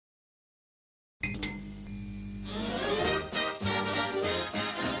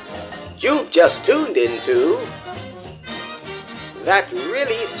You've just tuned into That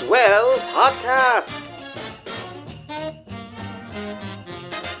Really Swell Podcast.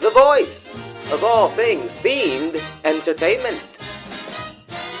 The voice of all things themed entertainment.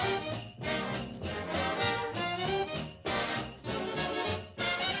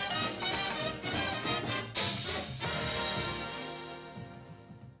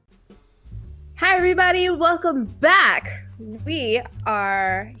 Hi everybody, welcome back. We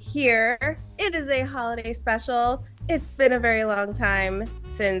are here. It is a holiday special. It's been a very long time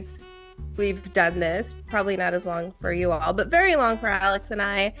since we've done this. Probably not as long for you all, but very long for Alex and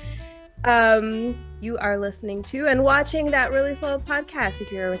I. You are listening to and watching That Really Swell Podcast.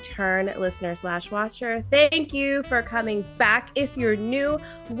 If you're a return listener / watcher, thank you for coming back. If you're new,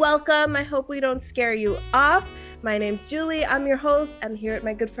 welcome. I hope we don't scare you off. My name's Julie. I'm your host. I'm here with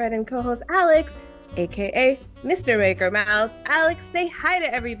my good friend and co-host Alex, aka Mr. Maker Mouse. Alex, say hi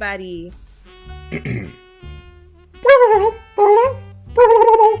to everybody. I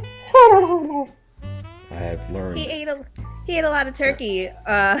have learned. He ate a lot of turkey.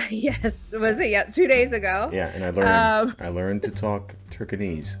 Yes, was it? Yeah, 2 days ago. Yeah, and I learned to talk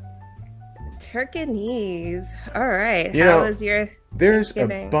Turkanese. Turkanese. All right. You How know, was your There's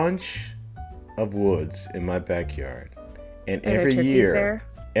Thanksgiving? a bunch of woods in my backyard, and Are there every turkeys year, there?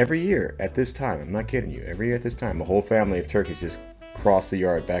 at this time, I'm not kidding you. Every year at this time, a whole family of turkeys just cross the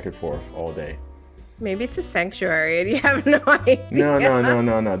yard back and forth all day. Maybe it's a sanctuary and you have no idea.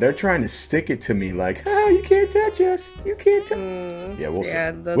 No. They're trying to stick it to me like, you can't touch us. You can't touch. Yeah, we'll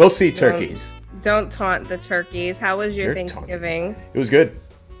see. We'll see turkeys. Don't taunt the turkeys. How was your They're Thanksgiving? It was good.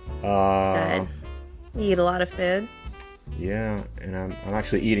 Good. You eat a lot of food? Yeah, and I'm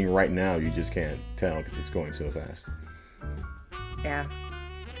actually eating right now. You just can't tell because it's going so fast. Yeah,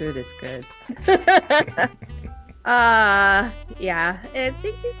 food is good. Yeah, and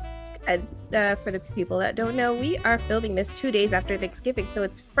Thanksgiving's good. For the people that don't know, we are filming this 2 days after Thanksgiving, so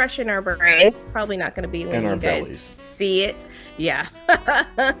it's fresh in our brains. Probably not going to be when you guys bellies. see it. Yeah,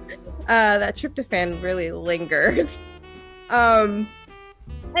 that tryptophan really lingers.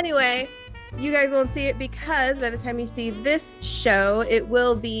 Anyway, you guys won't see it because by the time you see this show, it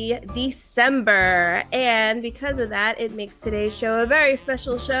will be December. And because of that, it makes today's show a very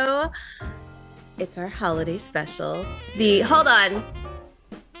special show. It's our holiday special. The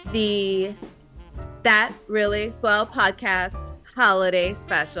That Really Swell Podcast holiday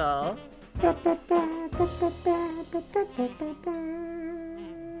special.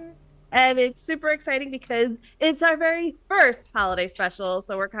 And it's super exciting because it's our very first holiday special.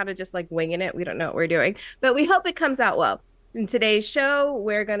 So we're kind of just like winging it. We don't know what we're doing, but we hope it comes out well. In today's show,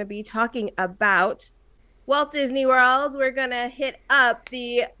 we're going to be talking about Walt Disney World. We're going to hit up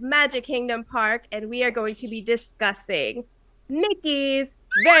the Magic Kingdom Park, and we are going to be discussing Mickey's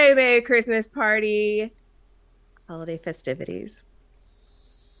Very Merry Christmas Party holiday festivities.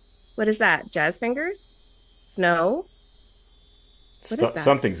 What is that? Jazz fingers? Snow? What is that?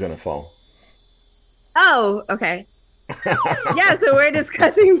 Something's gonna fall. Oh, okay. Yeah, so we're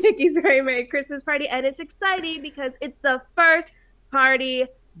discussing Mickey's Very Merry Christmas Party, and it's exciting because it's the first party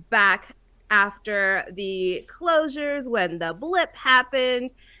back after the closures when the blip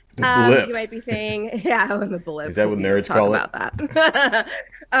happened. The blip. You might be saying, yeah, when the blip. Is that what nerds call it? About that.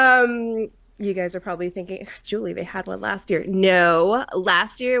 You guys are probably thinking, Julie, they had one last year. No,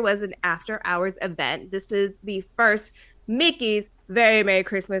 last year was an after-hours event. This is the first Mickey's Very Merry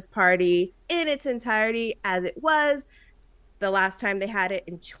Christmas Party in its entirety as it was the last time they had it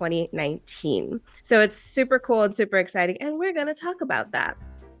in 2019. So it's super cool and super exciting, and we're going to talk about that.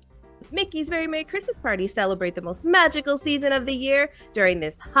 Mickey's Very Merry Christmas Party celebrate the most magical season of the year during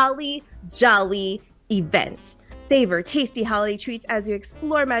this holly jolly event. Savor tasty holiday treats as you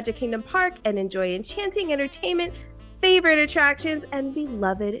explore Magic Kingdom Park and enjoy enchanting entertainment, favorite attractions, and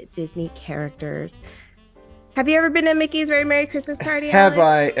beloved Disney characters. Have you ever been to Mickey's Very Merry Christmas Party, Have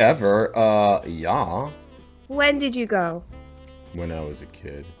Alex? I ever? Yeah. When did you go? When I was a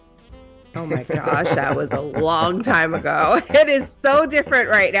kid. Oh my gosh, that was a long time ago. It is so different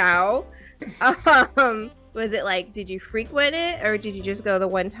right now. Was it like, did you frequent it or did you just go the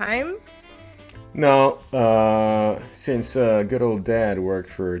one time? No, since good old Dad worked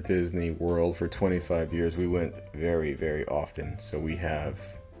for Disney World for 25 years, we went very, very often. So we have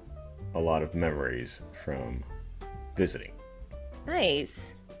a lot of memories from visiting.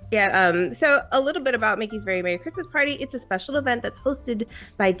 Nice. Yeah, so a little bit about Mickey's Very Merry Christmas Party. It's a special event that's hosted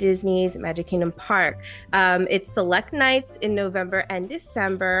by Disney's Magic Kingdom Park. It's select nights in November and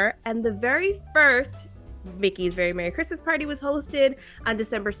December, and the very first Mickey's Very Merry Christmas Party was hosted on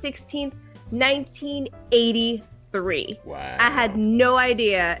December 16th, 1982. 3. Wow. I had no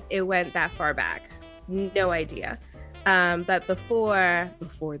idea it went that far back. No idea. But before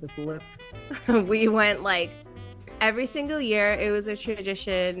the blip, we went like every single year. It was a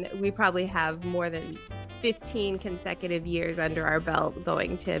tradition. We probably have more than 15 consecutive years under our belt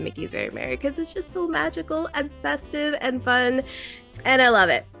going to Mickey's Very Merry because it's just so magical and festive and fun, and I love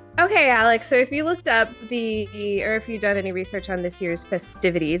it. Okay, Alex, so if you looked up or if you've done any research on this year's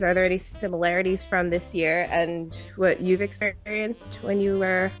festivities, are there any similarities from this year and what you've experienced when you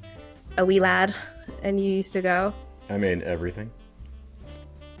were a wee lad and you used to go? I mean, everything.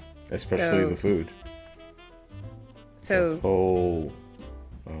 Especially the food. So... The whole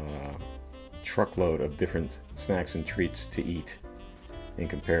truckload of different snacks and treats to eat in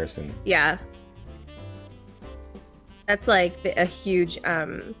comparison. Yeah. That's like a huge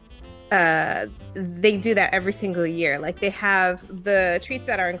they do that every single year. Like they have the treats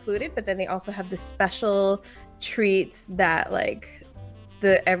that are included, but then they also have the special treats that like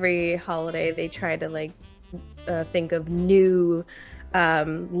every holiday they try to like think of new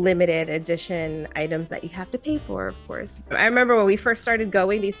limited edition items that you have to pay for, of course. I remember when we first started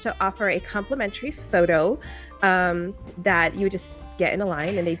going, they used to offer a complimentary photo that you would just get in a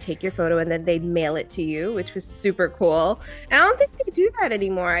line and they'd take your photo and then they'd mail it to you, which was super cool. And I don't think they do that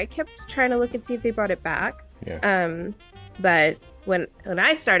anymore. I kept trying to look and see if they brought it back. Yeah. But when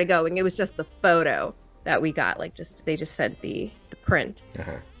I started going, it was just the photo that we got. Like they just sent the print.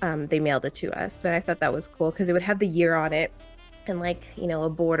 Uh-huh. They mailed it to us, but I thought that was cool because it would have the year on it and like, you know, a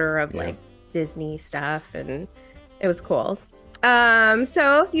border of like Disney stuff, and it was cool.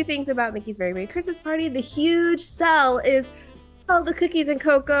 So a few things about Mickey's Very Merry Christmas Party. The huge sell is all the cookies and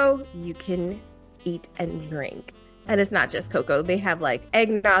cocoa you can eat and drink. And it's not just cocoa. They have like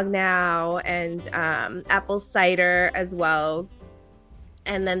eggnog now and apple cider as well.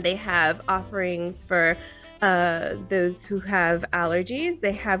 And then they have offerings for those who have allergies.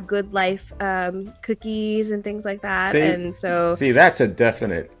 They have Good Life cookies and things like that. See, that's a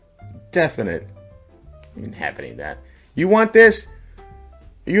definite happening that. You want this?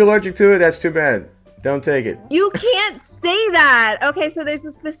 Are you allergic to it? That's too bad. Don't take it. You can't say that. Okay, so there's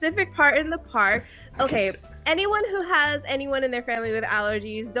a specific part in the park. Okay, anyone who has anyone in their family with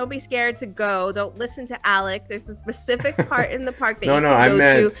allergies, don't be scared to go. Don't listen to Alex. There's a specific part in the park that you can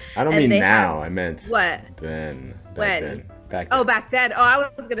go to. I don't mean now. I meant what? Then. Back then. Oh, back then. Oh, I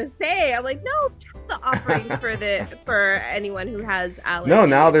was gonna say. I'm like, no, the offerings for anyone who has allergies. No,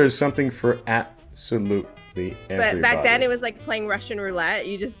 now there's something for absolutely everybody. But back then it was like playing Russian roulette.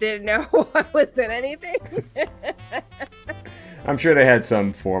 You just didn't know what was in anything. I'm sure they had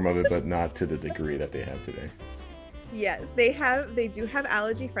some form of it, but not to the degree that they have today. Yes, they do have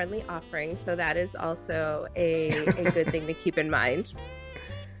allergy-friendly offerings, so that is also a good thing to keep in mind.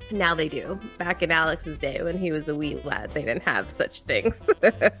 Now they do. Back in Alex's day, when he was a wee lad, they didn't have such things.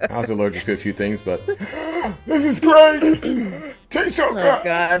 I was allergic to a few things, but this is great. Tastes so good. Oh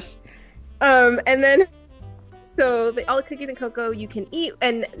gosh. And then so all the cookies and cocoa you can eat,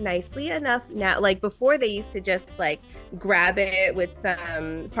 and nicely enough now, like before they used to just like grab it with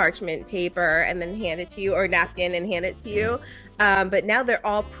some parchment paper and then hand it to you, or napkin and hand it to you. But now they're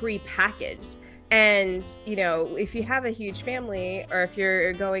all pre-packaged. And, you know, if you have a huge family or if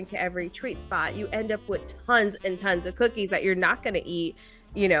you're going to every treat spot, you end up with tons and tons of cookies that you're not going to eat,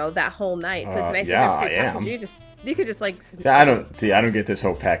 you know, that whole night. So it's nice that they're prepackaged. You could just like... I don't get this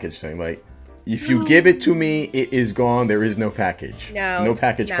whole package thing. Like, if you give it to me, it is gone. There is no package. No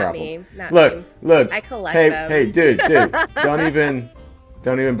package not problem. Me, not look, me. Look. I collect them. Hey, dude, don't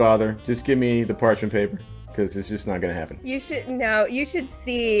even bother. Just give me the parchment paper. Because it's just not going to happen. You should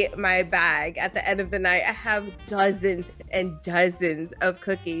see my bag at the end of the night. I have dozens and dozens of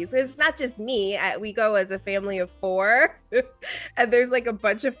cookies. It's not just me. We go as a family of 4. And there's like a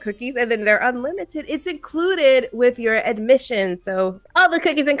bunch of cookies. And then they're unlimited. It's included with your admission. So all the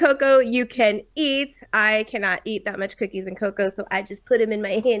cookies and cocoa you can eat. I cannot eat that much cookies and cocoa. So I just put them in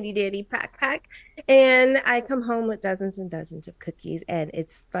my handy dandy pack. And I come home with dozens and dozens of cookies. And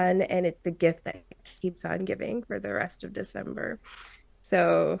it's fun. And it's the gift that keeps on giving for the rest of December.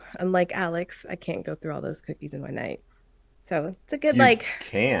 So unlike Alex, I can't go through all those cookies in one night. So it's a good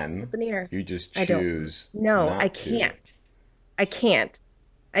you just choose. I can't.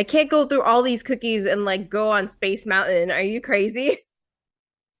 I can't go through all these cookies and like go on Space Mountain. Are you crazy?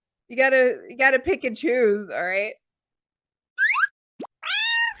 You gotta pick and choose, all right?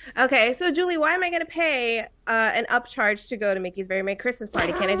 Okay, so Julie, why am I going to pay an upcharge to go to Mickey's Very Merry Christmas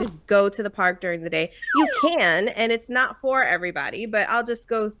Party? Can't I just go to the park during the day? You can, and it's not for everybody, but I'll just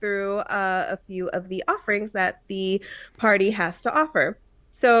go through a few of the offerings that the party has to offer.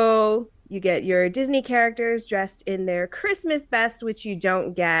 So You get your Disney characters dressed in their Christmas best, which you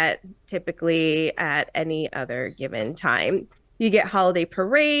don't get typically at any other given time. You get holiday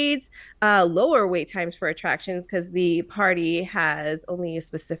parades, lower wait times for attractions because the party has only a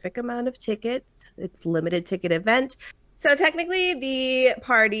specific amount of tickets. It's a limited ticket event. So technically, the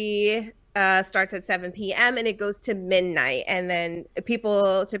party starts at 7 p.m. and it goes to midnight. And then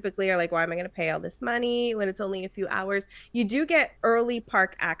people typically are like, why am I going to pay all this money when it's only a few hours? You do get early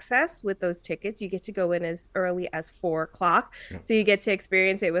park access with those tickets. You get to go in as early as 4 o'clock. Yeah. So you get to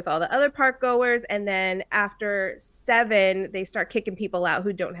experience it with all the other park goers. And then after 7, they start kicking people out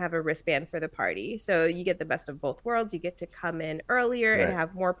who don't have a wristband for the party. So you get the best of both worlds. You get to come in earlier and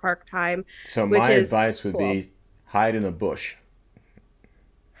have more park time. So my advice would be hide in a bush.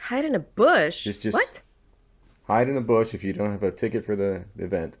 Hide in a bush? Just what? Hide in a bush if you don't have a ticket for the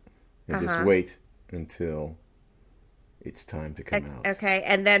event. And just wait until it's time to come out. Okay.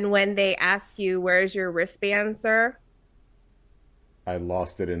 And then when they ask you, where's your wristband, sir? I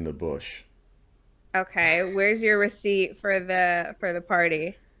lost it in the bush. Okay. Where's your receipt for the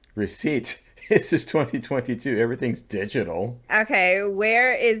party? Receipt? This is 2022. Everything's digital. Okay.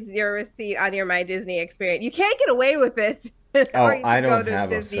 Where is your receipt on your My Disney experience? You can't get away with it. Oh, I don't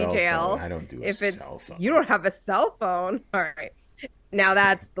have a cell phone. I don't do a cell phone. You don't have a cell phone? All right. Now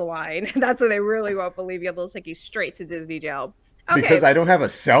that's the line. That's where they really won't believe you. They'll take you straight to Disney jail. Okay. Because I don't have a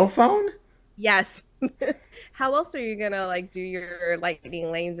cell phone? Yes. How else are you going to do your lightning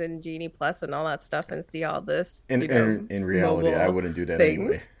lanes and Genie Plus and all that stuff and see all this? In reality, I wouldn't do that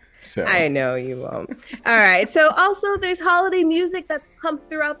anyway. So. I know you won't. All right. So also there's holiday music that's pumped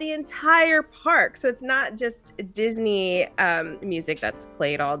throughout the entire park. So it's not just Disney music that's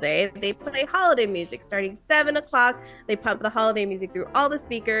played all day. They play holiday music starting 7 o'clock. They pump the holiday music through all the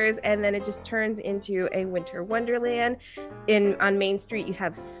speakers, and then it just turns into a winter wonderland. On Main Street, you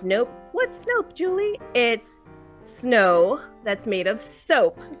have Snope. What's Snope, Julie? It's snow that's made of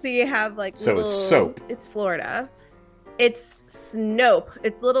soap. So you have it's soap. It's Florida. It's Snope.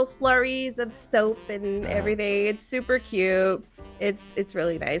 It's little flurries of soap and everything. It's super cute. It's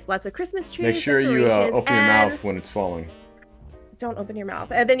really nice. Lots of Christmas trees. Make sure you open your mouth when it's falling. Don't open your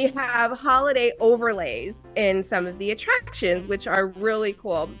mouth. And then you have holiday overlays in some of the attractions, which are really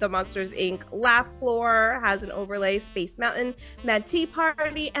cool. The Monsters, Inc. Laugh Floor has an overlay. Space Mountain, Mad Tea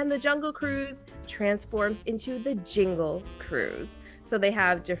Party, and the Jungle Cruise transforms into the Jingle Cruise. So they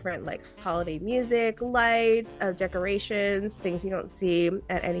have different holiday music, lights, decorations, things you don't see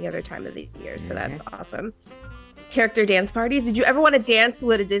at any other time of the year. So that's awesome. Character dance parties. Did you ever want to dance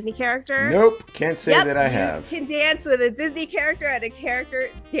with a Disney character? Nope. Can't say that I have. You can dance with a Disney character at a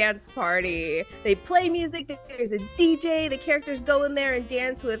character dance party. They play music. There's a DJ. The characters go in there and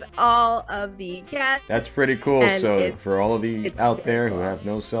dance with all of the guests. That's pretty cool. So for all of you out there who have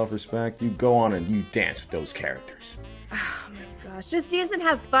no self-respect, you go on and you dance with those characters. Oh my gosh, just dance and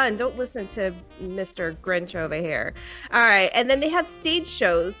have fun. Don't listen to Mr. Grinch over here. All right, and then they have stage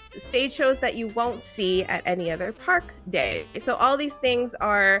shows that you won't see at any other park day. So all these things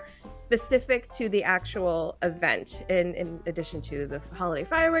are specific to the actual event, in addition to the holiday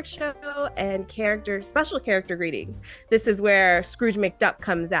fireworks show and special character greetings. This is where Scrooge McDuck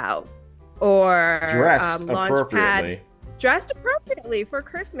comes out, or dressed appropriately. Dressed appropriately for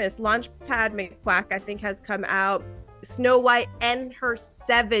Christmas. Launchpad McQuack, I think, has come out. Snow White and her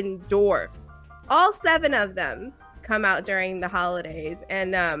 7 dwarfs. All 7 of them come out during the holidays.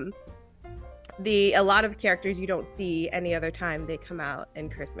 And a lot of characters you don't see any other time, they come out in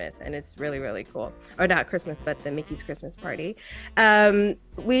Christmas. And it's really, really cool. Or not Christmas, but the Mickey's Christmas Party.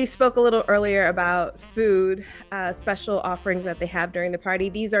 We spoke a little earlier about food, special offerings that they have during the party.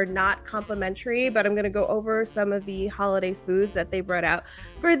 These are not complimentary, but I'm going to go over some of the holiday foods that they brought out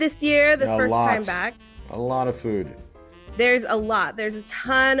for this year, the first time back. A lot of food. There's a lot. There's a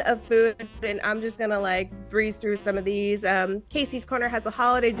ton of food, and I'm just gonna breeze through some of these. Casey's Corner has a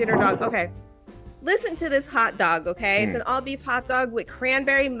holiday dinner dog. Okay, listen to this hot dog. Okay, it's an all beef hot dog with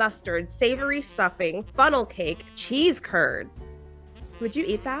cranberry mustard, savory stuffing, funnel cake, cheese curds. Would you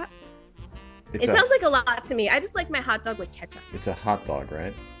eat that? It sounds like a lot to me. I just like my hot dog with ketchup. It's a hot dog,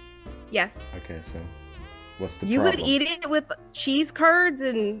 right? Yes. Okay, so what's the problem? You would eat it with cheese curds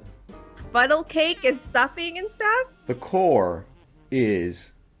and funnel cake and stuffing and stuff? The core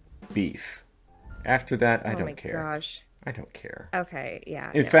is beef. After that, I don't care. Oh my gosh. I don't care. Okay,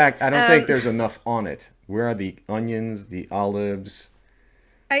 yeah. In fact, I don't think there's enough on it. Where are the onions, the olives?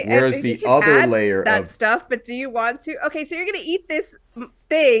 Where's the other layer that stuff? But do you want to? Okay, so you're gonna eat this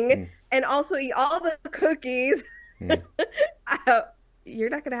thing and also eat all the cookies. You're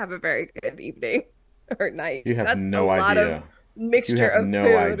not gonna have a very good evening or night. You have no idea. Mixture of no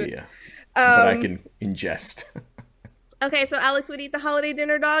food. idea. But I can ingest. Okay, so Alex would eat the holiday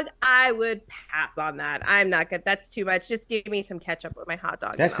dinner dog. I would pass on that. I'm not good. That's too much. Just give me some ketchup with my hot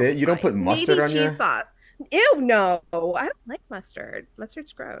dog. That's it. You don't put mustard on your... Maybe cheese sauce. Ew, no. I don't like mustard.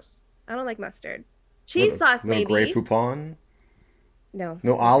 Mustard's gross. I don't like mustard. Cheese sauce, little maybe. Grey Poupon? No.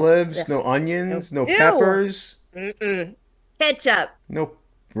 No olives? Yeah. No onions? No peppers? Mm-mm. Ketchup. No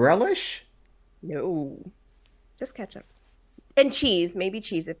relish? No. Just ketchup. And cheese. Maybe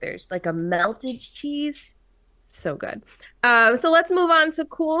cheese if there's like a melted cheese. So good. So let's move on to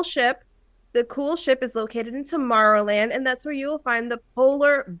Cool Ship. The Cool Ship is located in Tomorrowland, and that's where you will find the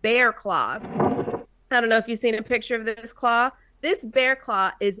polar bear claw. I don't know if you've seen a picture of this claw. This bear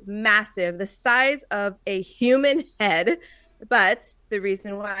claw is massive, the size of a human head. But the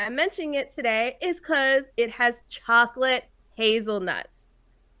reason why I'm mentioning it today is because it has chocolate hazelnut.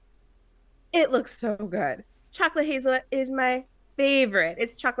 It looks so good. Chocolate hazelnut is my favorite.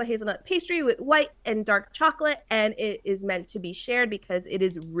 It's chocolate hazelnut pastry with white and dark chocolate, and it is meant to be shared because it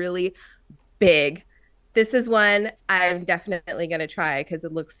is really big. This is one I'm definitely going to try because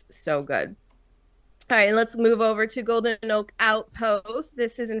it looks so good. All right, and let's move over to Golden Oak Outpost.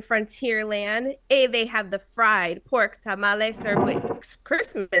 This is in Frontierland. They have the fried pork tamale served with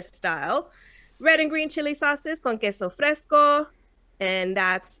Christmas style, red and green chili sauces con queso fresco, and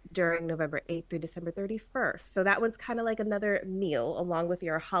that's during November 8th through December 31st. So that one's kind of like another meal along with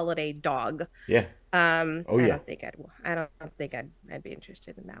your holiday dog. Yeah. I don't think I'd be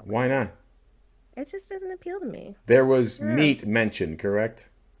interested in that one. Why not? It just doesn't appeal to me. There was meat mentioned, correct?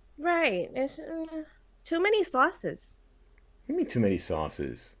 Right. It's too many sauces. What do you mean too many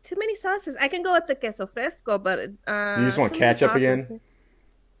sauces? Too many sauces. I can go with the queso fresco, but you just want ketchup again?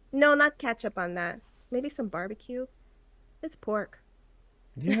 No, not ketchup on that. Maybe some barbecue. It's pork.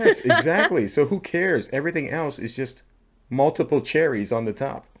 Yes, exactly. So who cares? Everything else is just multiple cherries on the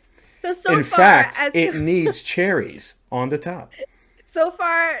top. In fact, it needs cherries on the top. So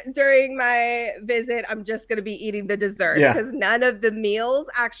far during my visit, I'm just going to be eating the desserts because none of the meals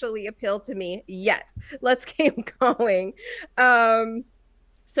actually appeal to me yet. Let's keep going.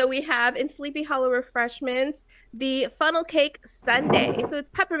 So we have in Sleepy Hollow Refreshments, the funnel cake sundae. So it's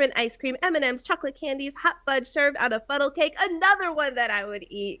peppermint ice cream, M&M's, chocolate candies, hot fudge served on a funnel cake. Another one that I would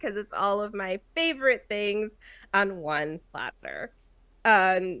eat because it's all of my favorite things on one platter.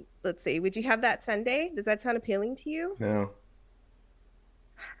 Let's see. Would you have that sundae? Does that sound appealing to you? No.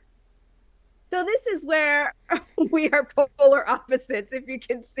 So this is where we are polar opposites, if you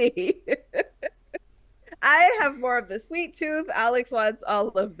can see. I have more of the sweet tooth. Alex wants all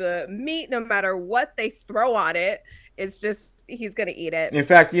of the meat, no matter what they throw on it. It's just, he's going to eat it. In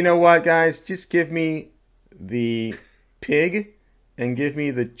fact, you know what, guys? Just give me the pig and give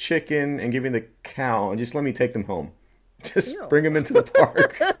me the chicken and give me the cow and just let me take them home. Just bring them into the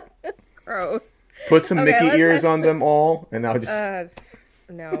park. Gross. Put some Mickey ears on them all and I'll just...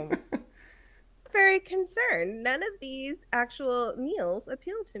 No. Very concerned. None of these actual meals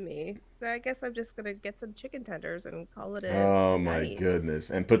appeal to me. So I guess I'm just going to get some chicken tenders and call it a my goodness.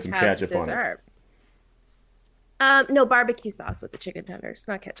 And put some ketchup on it. No, barbecue sauce with the chicken tenders,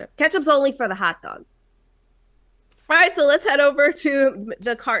 not ketchup. Ketchup's only for the hot dog. All right, so let's head over to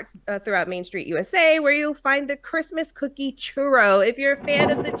the carts throughout Main Street, USA, where you'll find the Christmas cookie churro. If you're a fan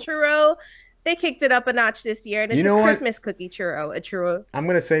of the churro, they kicked it up a notch this year, and it's a Christmas cookie churro. A churro. I'm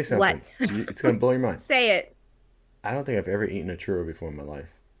going to say something. What? It's going to blow your mind. Say it. I don't think I've ever eaten a churro before in my life.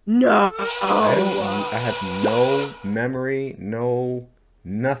 No. I have no memory,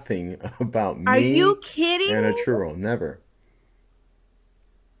 nothing about me. Are you kidding? And a churro. Never.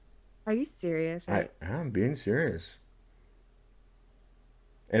 Are you serious? Right? I'm being serious.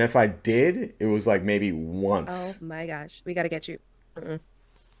 And if I did, it was like maybe once. Oh my gosh. We got to get you.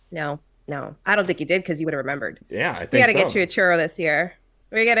 No. I don't think you did because you would have remembered. Yeah, I think we got to get you a churro this year.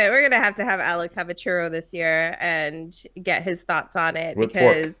 We're gonna have to have Alex have a churro this year and get his thoughts on it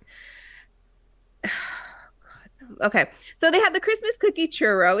because. Okay, so they have the Christmas cookie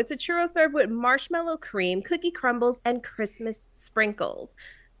churro. It's a churro served with marshmallow cream, cookie crumbles, and Christmas sprinkles.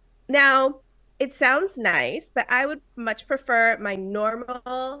 Now, it sounds nice, but I would much prefer my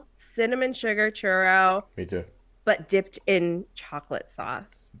normal cinnamon sugar churro. Me too. But dipped in chocolate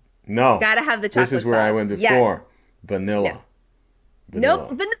sauce. No. Gotta have the chocolate sauce. This is where I went before. Yes. Vanilla. Nope,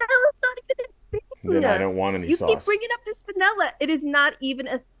 vanilla's not even a thing. Then I don't want any sauce. You keep bringing up this vanilla. It is not even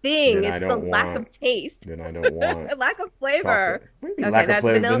a thing. It's the lack of taste. Then I don't want lack of flavor. Okay, that's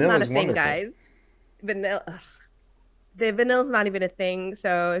vanilla's not a thing, guys. Vanilla. Ugh. The vanilla's not even a thing.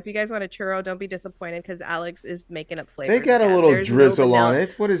 So if you guys want a churro, don't be disappointed because Alex is making up flavors. They got a little drizzle on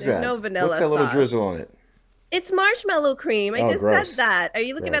it. What is that? No vanilla What's that little drizzle on it? It's marshmallow cream. I Oh, just gross. said that. Are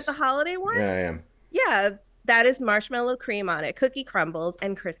you looking at Gross. the holiday one? Yeah, I am. Yeah, that is marshmallow cream on it, cookie crumbles,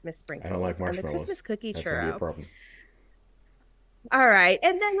 and Christmas I don't like sprinkles, and the marshmallows. Christmas cookie That's gonna be a churro. problem. All right,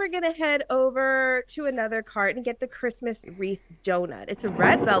 and then we're gonna head over to another cart and get the Christmas wreath donut. It's a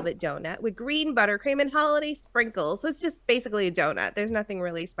red velvet donut with green buttercream and holiday sprinkles. So it's just basically a donut. There's nothing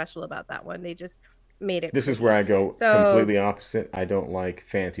really special about that one. They just made it. This is where I go So completely opposite. I don't like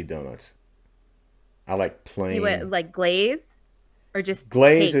fancy donuts. I like you plain. went like glaze or just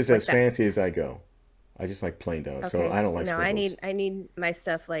Glaze cake is like as that? fancy as I go. I just like plain donuts, so Okay. I don't like No, sprinkles. I need my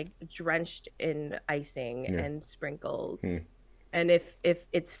stuff like drenched in icing Yeah. and sprinkles. Hmm. And if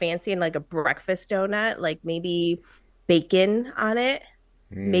it's fancy and like a breakfast donut, like maybe bacon on it,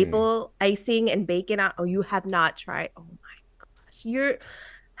 maple icing and bacon on. Oh, you have not tried. Oh my gosh.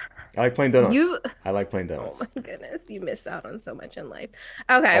 I like plain donuts. You I like plain oh donuts. my goodness, you miss out on so much in life.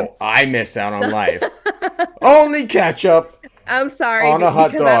 Okay. Oh, I miss out on life. Only ketchup. I'm sorry On a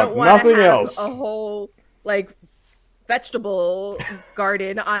hot because I dog, don't want to nothing have else. a whole like vegetable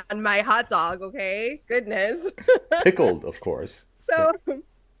garden on my hot dog, okay? Goodness. Pickled, of course. So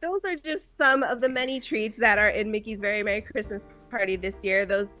those are just some of the many treats that are in Mickey's Very Merry Christmas Party this year.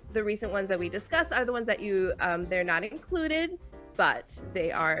 The recent ones that we discussed are the ones that they're not included, but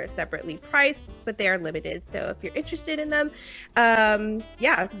they are separately priced, but they are limited. So if you're interested in them,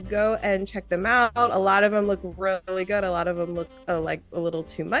 yeah, go and check them out. A lot of them look really good. A lot of them look like a little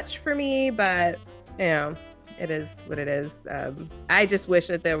too much for me, but you know, it is what it is. I just wish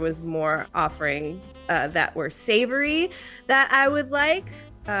that there was more offerings that were savory that I would like,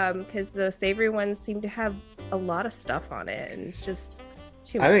 because the savory ones seem to have a lot of stuff on it, and it's just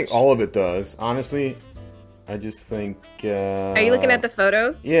too much. I think all of it does. Honestly, I just think. Are you looking at the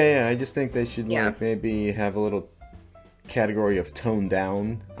photos? Yeah. I just think they should Yeah. like maybe have a little category of toned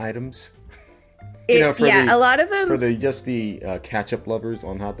down items. A the, lot of them. for the ketchup lovers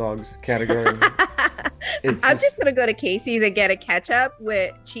on hot dogs category. I'm just gonna go to Casey's and get a ketchup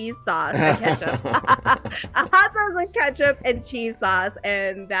with cheese sauce and ketchup. A hot dog with ketchup and cheese sauce,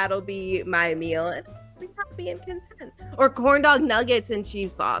 and that'll be my meal. And I'll be happy and content. Or corn dog nuggets and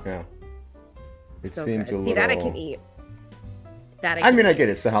cheese sauce. Yeah. It So seems good. a little. See, that I can eat. I mean, I get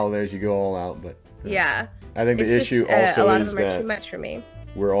it. It's the holidays, you go all out, but Yeah. I think It's the just, issue a also lot of is them are too that much for me.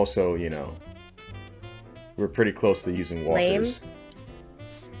 we're also, we're pretty close to using walkers.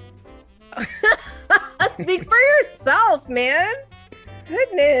 Speak for yourself, man.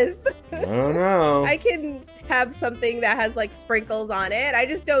 Goodness. I don't know. I can have something that has like sprinkles on it. I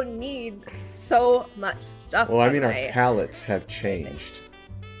just don't need so much stuff. Well, I on mean, our my- palates have changed.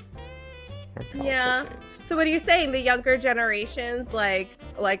 Our palates Yeah. have changed. So what are you saying? The younger generations like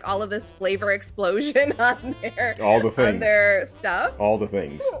all of this flavor explosion on All the on things. their stuff? All the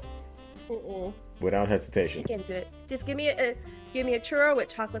things. Mm-mm. Without hesitation. Look into it. Just give me a churro with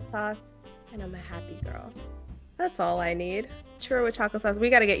chocolate sauce, and I'm a happy girl. That's all I need. Churro with chocolate sauce. We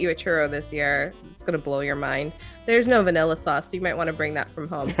got to get you a churro this year. It's gonna blow your mind. There's no vanilla sauce, so you might want to bring that from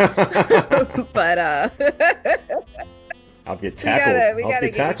home. But I'll get tackled. we I'll gotta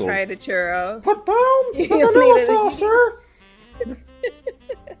get get you tackled. try the churro. Put down the You'll vanilla need it. sauce, sir.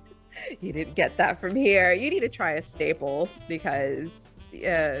 You didn't get that from here. You need to try a staple because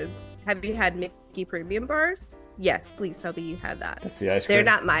have you had Mickey Premium bars? Yes, please tell me you had that. That's the ice cream. They're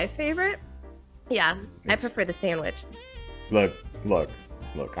not my favorite. Yeah, I It's- prefer the sandwich. Look.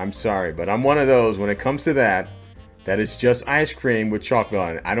 I'm sorry, but I'm one of those. When it comes to that is just ice cream with chocolate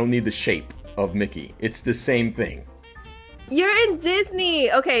on it. I don't need the shape of Mickey. It's the same thing. You're in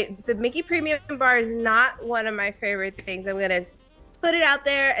Disney. Okay, the Mickey Premium bar is not one of my favorite things. I'm gonna put it out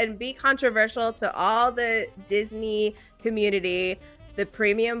there and be controversial to all the Disney community. The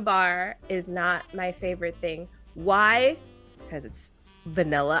premium bar is not my favorite thing. Why? Because it's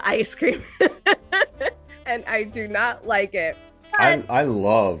vanilla ice cream. And I do not like it. I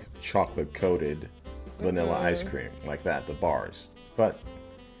love chocolate coated vanilla Mhm. ice cream like that, the bars. But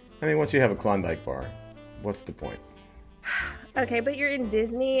I mean, once you have a Klondike bar, what's the point? Okay, but you're in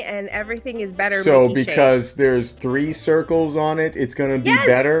Disney and everything is better. So Mickey shaped. because there's 3 circles on it, it's gonna be Yes!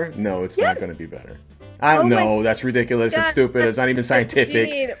 better? No, it's not Yes! gonna be better. I Oh my know that's ridiculous. It's God. stupid. It's not even scientific.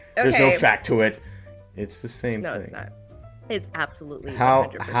 Cheating. There's no Okay. fact to it. It's the same No, thing. it's not. It's absolutely How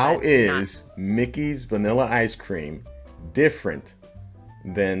 100% is Mickey's vanilla ice cream different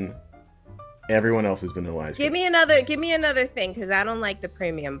than everyone else's vanilla ice cream? Give me another thing because I don't like the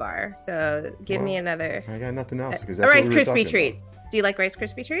premium bar. So give me Well, another. I got nothing else because A that's Rice what we were Krispie talking treats. Do you like Rice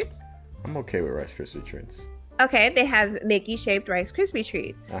Krispie treats? about. I'm okay with Rice Krispie treats. Okay, they have Mickey shaped Rice Krispie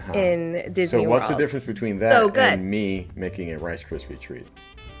treats Uh-huh. in Disney So what's the World. difference between that So good. and me making a Rice Krispie treat?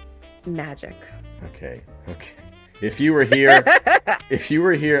 Magic. Okay. If you were here,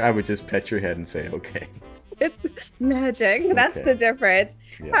 I would just pet your head and say, okay. Magic. That's Okay. the difference.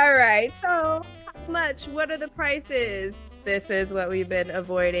 Yeah. All right. So, how much? What are the prices? This is what we've been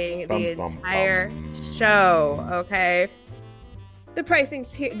avoiding the entire show. Okay. The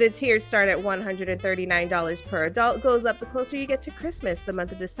the tiers start at $139 per adult, goes up the closer you get to Christmas, the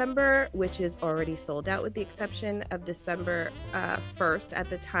month of December, which is already sold out with the exception of December 1st at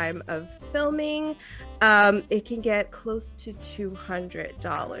the time of filming. It can get close to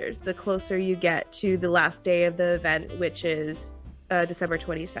 $200 the closer you get to the last day of the event, which is December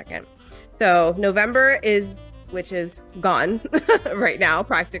 22nd. So November which is gone right now,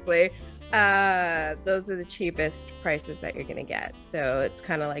 practically. Those are the cheapest prices that you're gonna get. So it's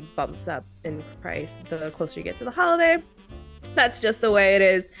kind of like bumps up in price the closer you get to the holiday. That's just the way it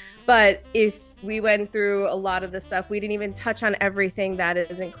is. But if we went through a lot of the stuff, we didn't even touch on everything that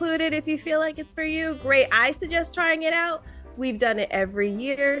is included. If you feel like it's for you, great. I suggest trying it out. We've done it every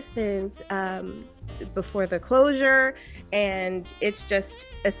year since before the closure, and it's just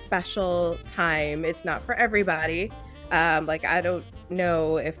a special time. It's not for everybody. Like, I don't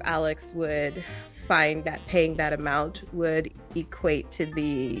know if Alex would find that paying that amount would equate to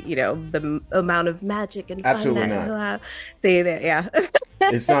the amount of magic and fun Absolutely that not. he'll have. Say that, yeah.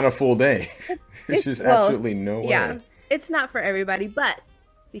 It's not a full day. It's just absolutely no way. Yeah, it's not for everybody, but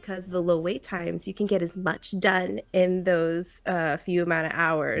because of the low wait times, you can get as much done in those few amount of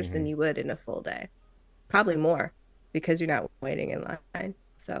hours than you would in a full day. Probably more, because you're not waiting in line.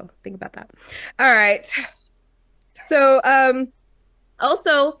 So think about that. All right. So,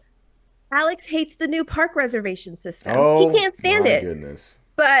 also, Alex hates the new park reservation system. He can't stand it. Goodness.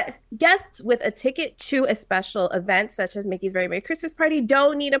 But guests with a ticket to a special event, such as Mickey's Very Merry Christmas Party,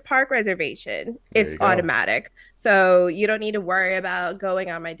 don't need a park reservation. It's automatic. So you don't need to worry about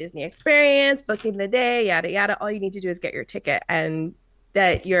going on My Disney Experience, booking the day, yada, yada. All you need to do is get your ticket, and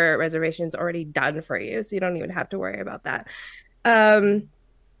that your reservation's already done for you. So you don't even have to worry about that.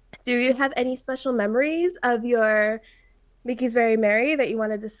 Do you have any special memories of your Mickey's Very Merry that you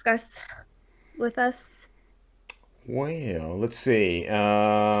want to discuss with us? Well, let's see.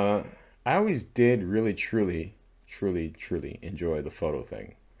 I always did really, truly enjoy the photo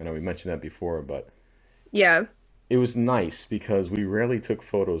thing. I know we mentioned that before, but yeah, it was nice because we rarely took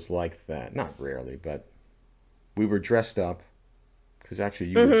photos like that. Not rarely, but we were dressed up. Because actually,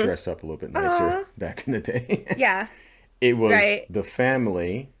 you would dress up a little bit nicer back in the day. Yeah. It was the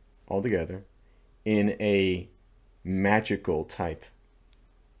family all together in a magical type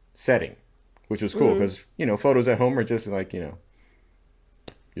setting, which was cool because, photos at home are just like, your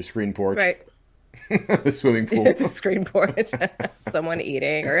screen porch. Right. The swimming pool. It's a screen porch. Someone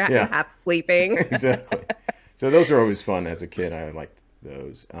eating or half sleeping. Exactly. So those are always fun as a kid. I liked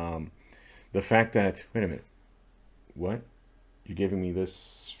those. The fact that, wait a minute, what? You're giving me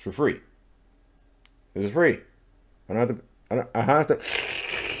this for free. This is free. I have to.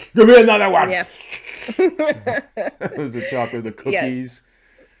 Give me another one. Yeah. That was the chocolate, the cookies.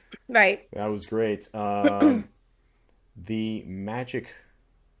 Yeah. Right. That was great. The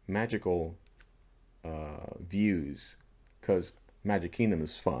magical views, because Magic Kingdom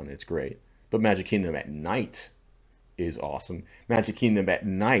is fun. It's great. But Magic Kingdom at night is awesome. Magic Kingdom at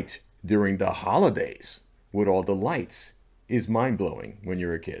night during the holidays with all the lights is mind-blowing when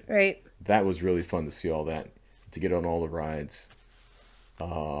you're a kid. Right. That was really fun to see all that, to get on all the rides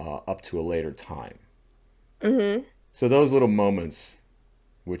up to a later time. Mm-hmm. So those little moments,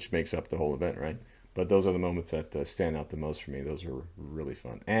 which makes up the whole event, right? But those are the moments that stand out the most for me. Those are really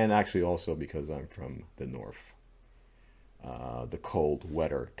fun. And actually also because I'm from the north, the cold,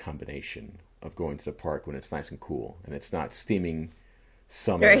 wetter combination of going to the park when it's nice and cool and it's not steaming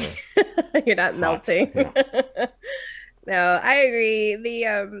summer. Right. You're not melting. Yeah. No, I agree.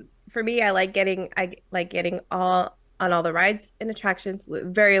 For me, I like getting all on all the rides and attractions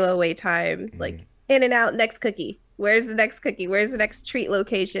with very low wait times, like in and out. Next cookie. Where's the next cookie? Where's the next treat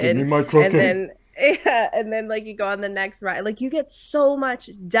location? Give me my cookie. And then like you go on the next ride. Like you get so much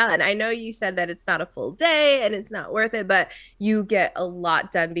done. I know you said that it's not a full day and it's not worth it, but you get a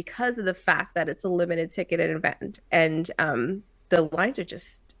lot done because of the fact that it's a limited ticketed event, and the lines are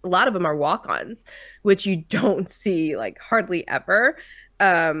just, a lot of them are walk-ons, which you don't see like hardly ever.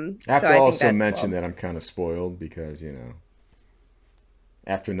 I have to also mention that I'm kind of spoiled because,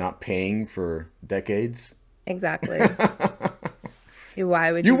 after not paying for decades. Exactly.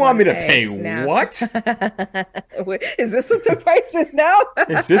 Why would you want me to pay now? What? Is this what the price is now?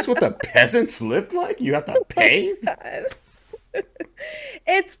 Is this what the peasants lived like? You have to pay?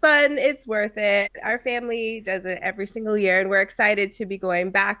 It's fun. It's worth it. Our family does it every single year, and we're excited to be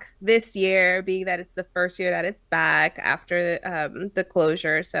going back this year, being that it's the first year that it's back after the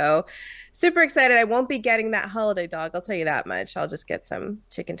closure. So, super excited. I won't be getting that holiday dog. I'll tell you that much. I'll just get some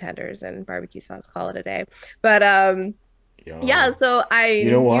chicken tenders and barbecue sauce. Call it a day. But yeah. Yo. So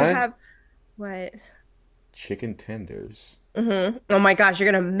You know you what? have what? Chicken tenders. Oh my gosh,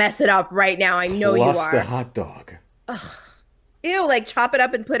 you're gonna mess it up right now. I know you Plus are. the hot dog. Ugh. Ew, like chop it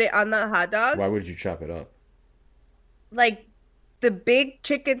up and put it on the hot dog. Why would you chop it up? Like the big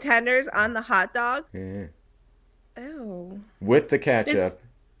chicken tenders on the hot dog. Yeah. Oh. With the ketchup, It's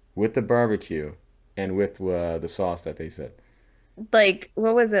with the barbecue, and with the sauce that they said. like,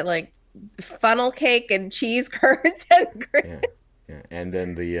 what was it? Like funnel cake and cheese curds and Yeah, yeah, and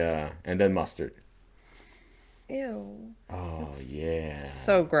then and then mustard. ew. Oh That's yeah,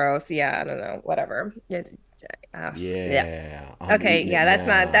 so gross. Yeah, I don't know. Whatever. Yeah. yeah. I'm Okay, eating yeah, it that's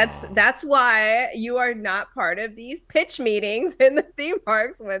not now. that's why you are not part of these pitch meetings in the theme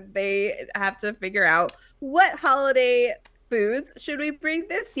parks when they have to figure out what holiday foods should we bring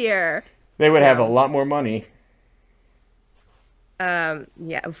this year. They would have a No. lot more money.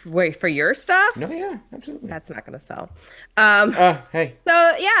 Yeah, wait, for your stuff? No, yeah, absolutely. That's not gonna sell. Um, Hey,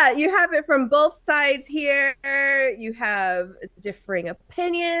 so yeah, you have it from both sides here. You have differing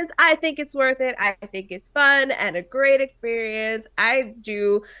opinions. I think it's worth it. I think it's fun and a great experience. I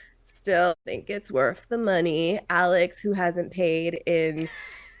do still think it's worth the money. Alex, who hasn't paid in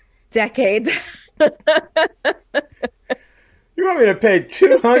decades. you want me to pay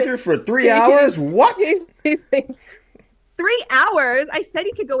 200 for 3 hours? What? 3 hours? I said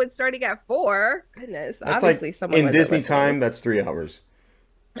you could go in starting at 4. Goodness, That's obviously like someone in wasn't Disney listening. time. That's 3 hours.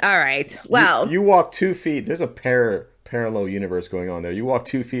 All right. Well, You walk 2 feet. There's a parallel universe going on there. You walk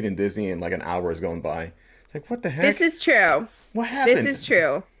 2 feet in Disney, and like an hour is going by. It's like, what the heck? this is true. What happened? This is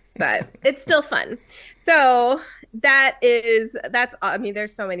true, but it's still fun. So that's I mean,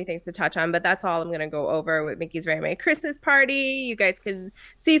 there's so many things to touch on, but that's all I'm gonna go over with Mickey's Very Merry Christmas Party. You guys can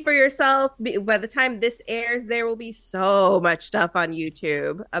see for yourself. By the time this airs, there will be so much stuff on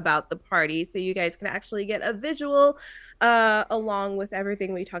YouTube about the party, so you guys can actually get a visual along with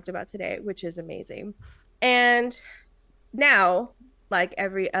everything we talked about today, which is amazing. And now, like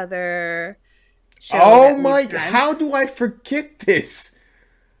every other show Oh that my! we've done, How do I forget this?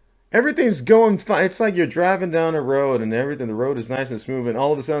 Everything's going fine. It's like you're driving down a road and everything. The road is nice and smooth, and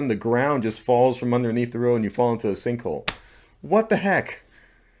all of a sudden the ground just falls from underneath the road and you fall into a sinkhole. What the heck?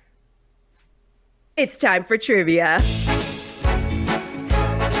 it's time for trivia.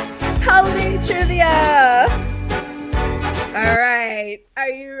 Holiday trivia. All right. Are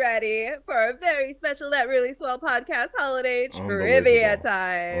you ready for a very special That Really Swell podcast holiday trivia Unbelievable.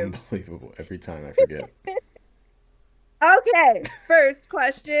 time? Unbelievable. Every time I forget. Okay. First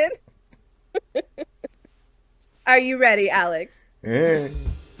question. Are you ready, Alex? Eh.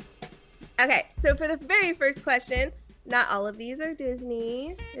 Okay. So for the very first question, not all of these are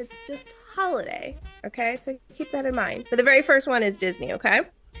Disney. It's just holiday. Okay. So keep that in mind. But the very first one is Disney. Okay.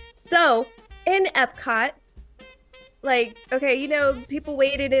 So in Epcot, like, okay, you know, people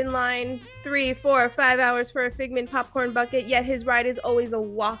waited in line 3, 4, 5 hours for a Figment popcorn bucket, yet his ride is always a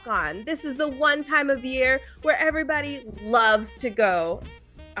walk-on. This is the one time of year where everybody loves to go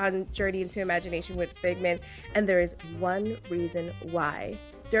on Journey into Imagination with Figment, and there is one reason why.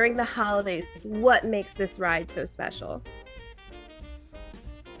 During the holidays, what makes this ride so special?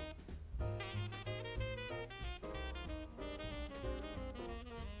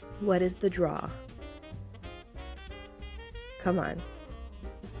 What is the draw? Come on.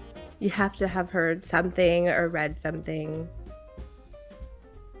 You have to have heard something or read something.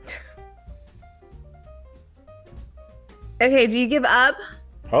 Okay, do you give up?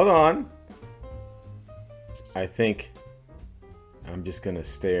 Hold on. I think I'm just gonna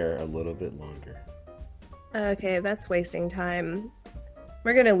stare a little bit longer. Okay, that's wasting time.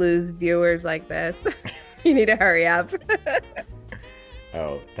 We're gonna lose viewers like this. You need to hurry up.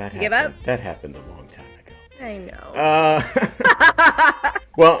 Oh, that Give happened. up? That happened a long time ago. I know.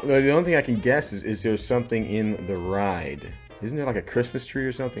 Well, the only thing I can guess is there something in the ride? Isn't there like a Christmas tree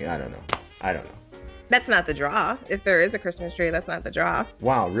or something? I don't know. That's not the draw. If there is a Christmas tree, that's not the draw.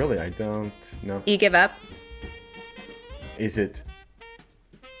 Wow, really? I don't know. You give up? Is it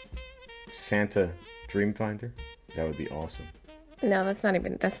Santa Dreamfinder? That would be awesome. No, that's not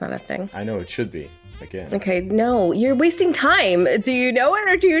a thing. I know it should be. Again. Okay, no, you're wasting time. Do you know it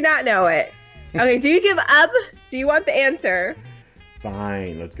or do you not know it? Okay, do you give up? Do you want the answer?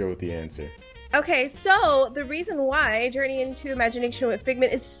 Fine, let's go with the answer. Okay, so the reason why Journey into Imagination with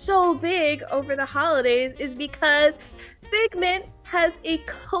Figment is so big over the holidays is because Figment has a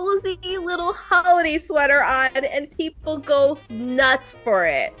cozy little holiday sweater on, and people go nuts for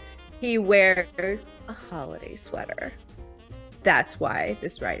it. He wears a holiday sweater. That's why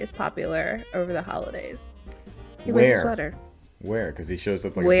this ride is popular over the holidays. He wears a sweater. Where? Because he shows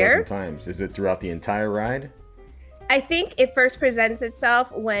up like a dozen times. Is it throughout the entire ride? I think it first presents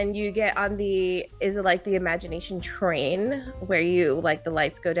itself when you get on the imagination train, where you, like, the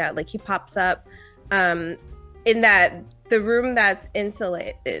lights go down. Like, he pops up in the room that's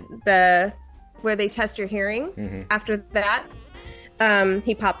insulated, where they test your hearing. Mm-hmm. After that,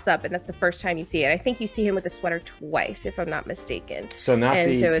 he pops up, and that's the first time you see it. I think you see him with the sweater twice, if I'm not mistaken. So not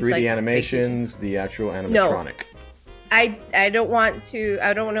the 3D animations, the actual animatronic. No. I don't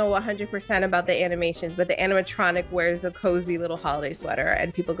know 100% about the animations, but the animatronic wears a cozy little holiday sweater,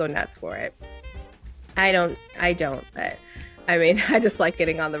 and people go nuts for it. I don't, but I mean, I just like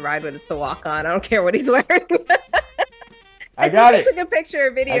getting on the ride when it's a walk on. I don't care what he's wearing. I took a picture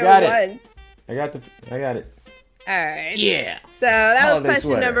or video once. I got it. All right. Yeah. So that was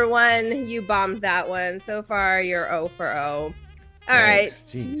question number 1. You bombed that one. So far, you're 0 for 0. All right.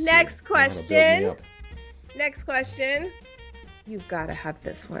 Jeez, Next question. You've got to have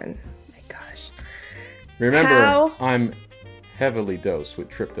this one. My gosh. Remember, I'm heavily dosed with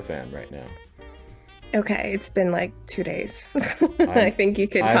tryptophan right now. Okay, it's been like 2 days. I think you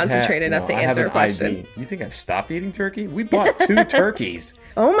can concentrate enough to answer a question. IV. You think I've stopped eating turkey? We bought 2 turkeys.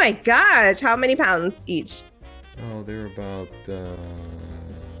 Oh my gosh. How many pounds each? Oh, they're about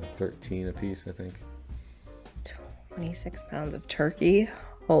 13 a piece, I think. 26 pounds of turkey?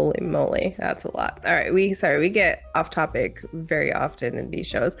 Holy moly, that's a lot. All right, we get off topic very often in these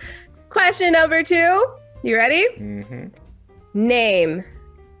shows. Question number 2. You ready? Mm-hmm. Name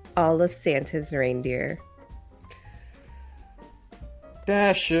all of Santa's reindeer.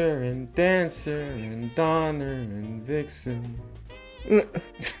 Dasher and Dancer and Donner and Vixen.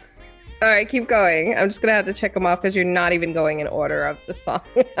 All right, keep going. I'm just going to have to check them off because you're not even going in order of the song.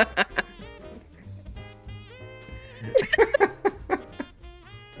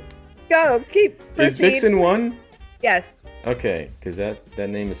 Go, proceed. Is Vixen one? Yes. Okay, because that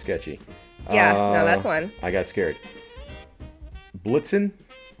name is sketchy. Yeah, no, that's one. I got scared. Blitzen?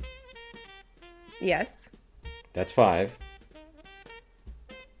 Yes. That's 5.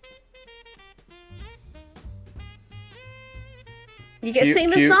 You get sing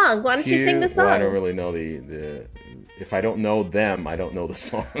the song. Why don't you sing the song? Well, I don't really know the. If I don't know them, I don't know the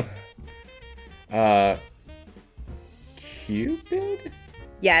song. Cupid?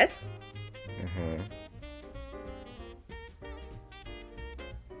 Yes. Uh-huh.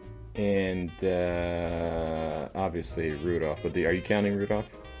 And obviously Rudolph. But are you counting Rudolph?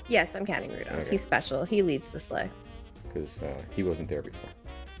 Yes, I'm counting Rudolph. Okay. He's special. He leads the sleigh. Because he wasn't there before.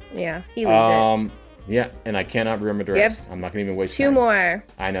 Yeah, he leads it. Yeah, and I cannot remember the rest. I'm not going to even waste time. 2 more.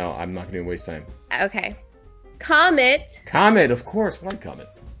 I know. I'm not going to even waste time. Okay. Comet. Comet, of course. Why Comet?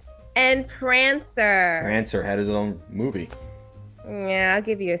 And Prancer. Prancer had his own movie. Yeah, I'll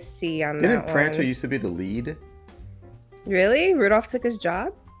give you a C on that one. Didn't Prancer used to be the lead? Really? Rudolph took his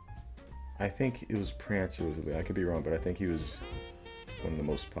job? I think it was Prancer was the lead. I could be wrong, but I think he was one of the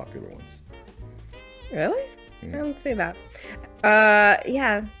most popular ones. Really? I don't say that.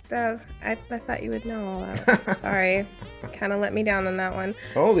 Yeah, I thought you would know all that. Sorry. Kind of let me down on that one.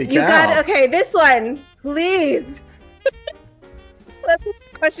 Holy cow. Okay, this one, please. Let this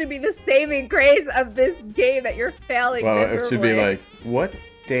question be the saving grace of this game that you're failing. Well, it should be like, what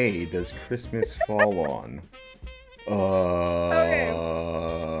day does Christmas fall on? Okay.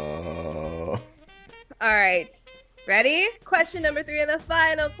 All right. Ready? Question number 3 and the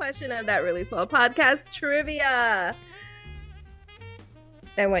final question of that Really Swell podcast trivia.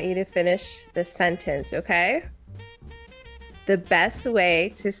 I want you to finish the sentence, okay? The best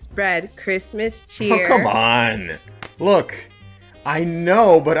way to spread Christmas cheer. Oh, come on. Look, I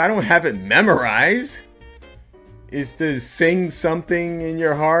know, but I don't have it memorized. Is to sing something in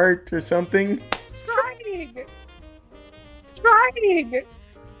your heart or something? Trying.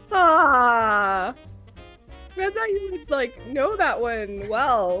 Ah. I thought you would, know that one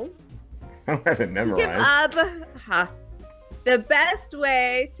well. I don't have it memorized. Give up. The best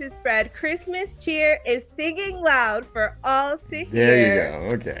way to spread Christmas cheer is singing loud for all to hear. There you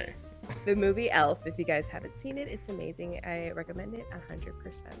go. Okay. The movie Elf. If you guys haven't seen it, it's amazing. I recommend it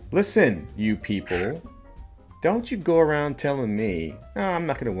 100%. Listen, you people. Don't you go around telling me, oh, I'm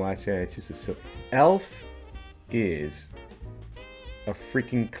not going to watch that. It's just a silly. Elf is a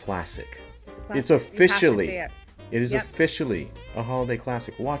freaking classic. It's officially, it is officially a holiday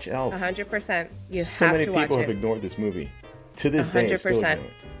classic. Watch Elf. 100%. So many people have ignored this movie. To this day, still ignore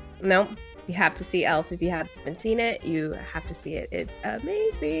it. Nope. You have to see Elf. If you haven't seen it, you have to see it. It's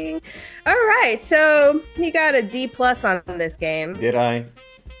amazing. All right, so you got a D+ on this game. Did I?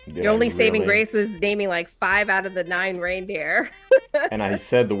 Your only saving grace was naming like 5 out of the 9 reindeer. And I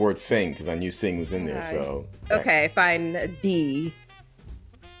said the word sing because I knew sing was in there. So okay, fine. D++.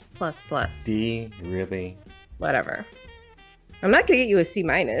 D, really? Whatever. I'm not gonna get you a C-.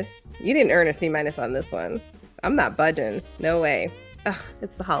 You didn't earn a C- on this one. I'm not budging. No way. Ugh,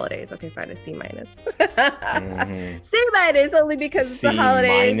 it's the holidays. Okay, fine, a C-. Mm-hmm. C- only because it's the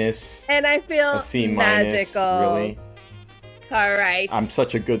holidays. C-, and I feel a C-, magical. Really? All right. I'm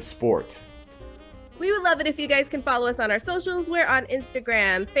such a good sport. We would love it if you guys can follow us on our socials. We're on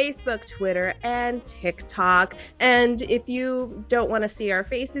Instagram, Facebook, Twitter, and TikTok. And if you don't want to see our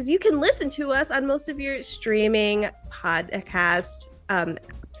faces, you can listen to us on most of your streaming podcast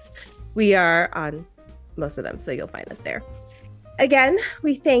apps. We are on most of them, so you'll find us there. Again,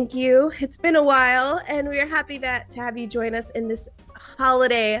 we thank you. It's been a while, and we are happy to have you join us in this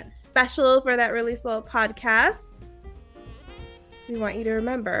holiday special for that Really Swell podcast. We want you to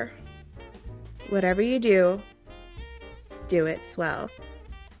remember, whatever you do, do it swell.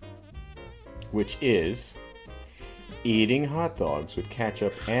 Which is eating hot dogs with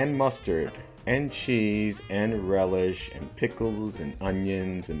ketchup and mustard and cheese and relish and pickles and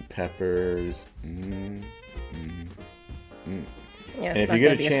onions and peppers. Yeah, it's not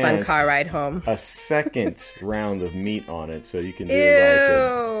going to be a fun car ride home. A second round of meat on it, so you can do like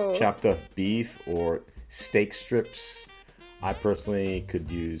a chopped up beef or steak strips. I personally could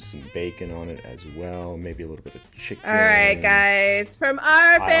use some bacon on it as well, maybe a little bit of chicken. All right, guys, from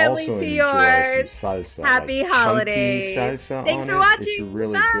our family to yours, salsa, happy like holidays. Salsa Thanks on for it. watching. It's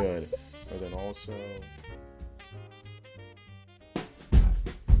really Bye. good. And then also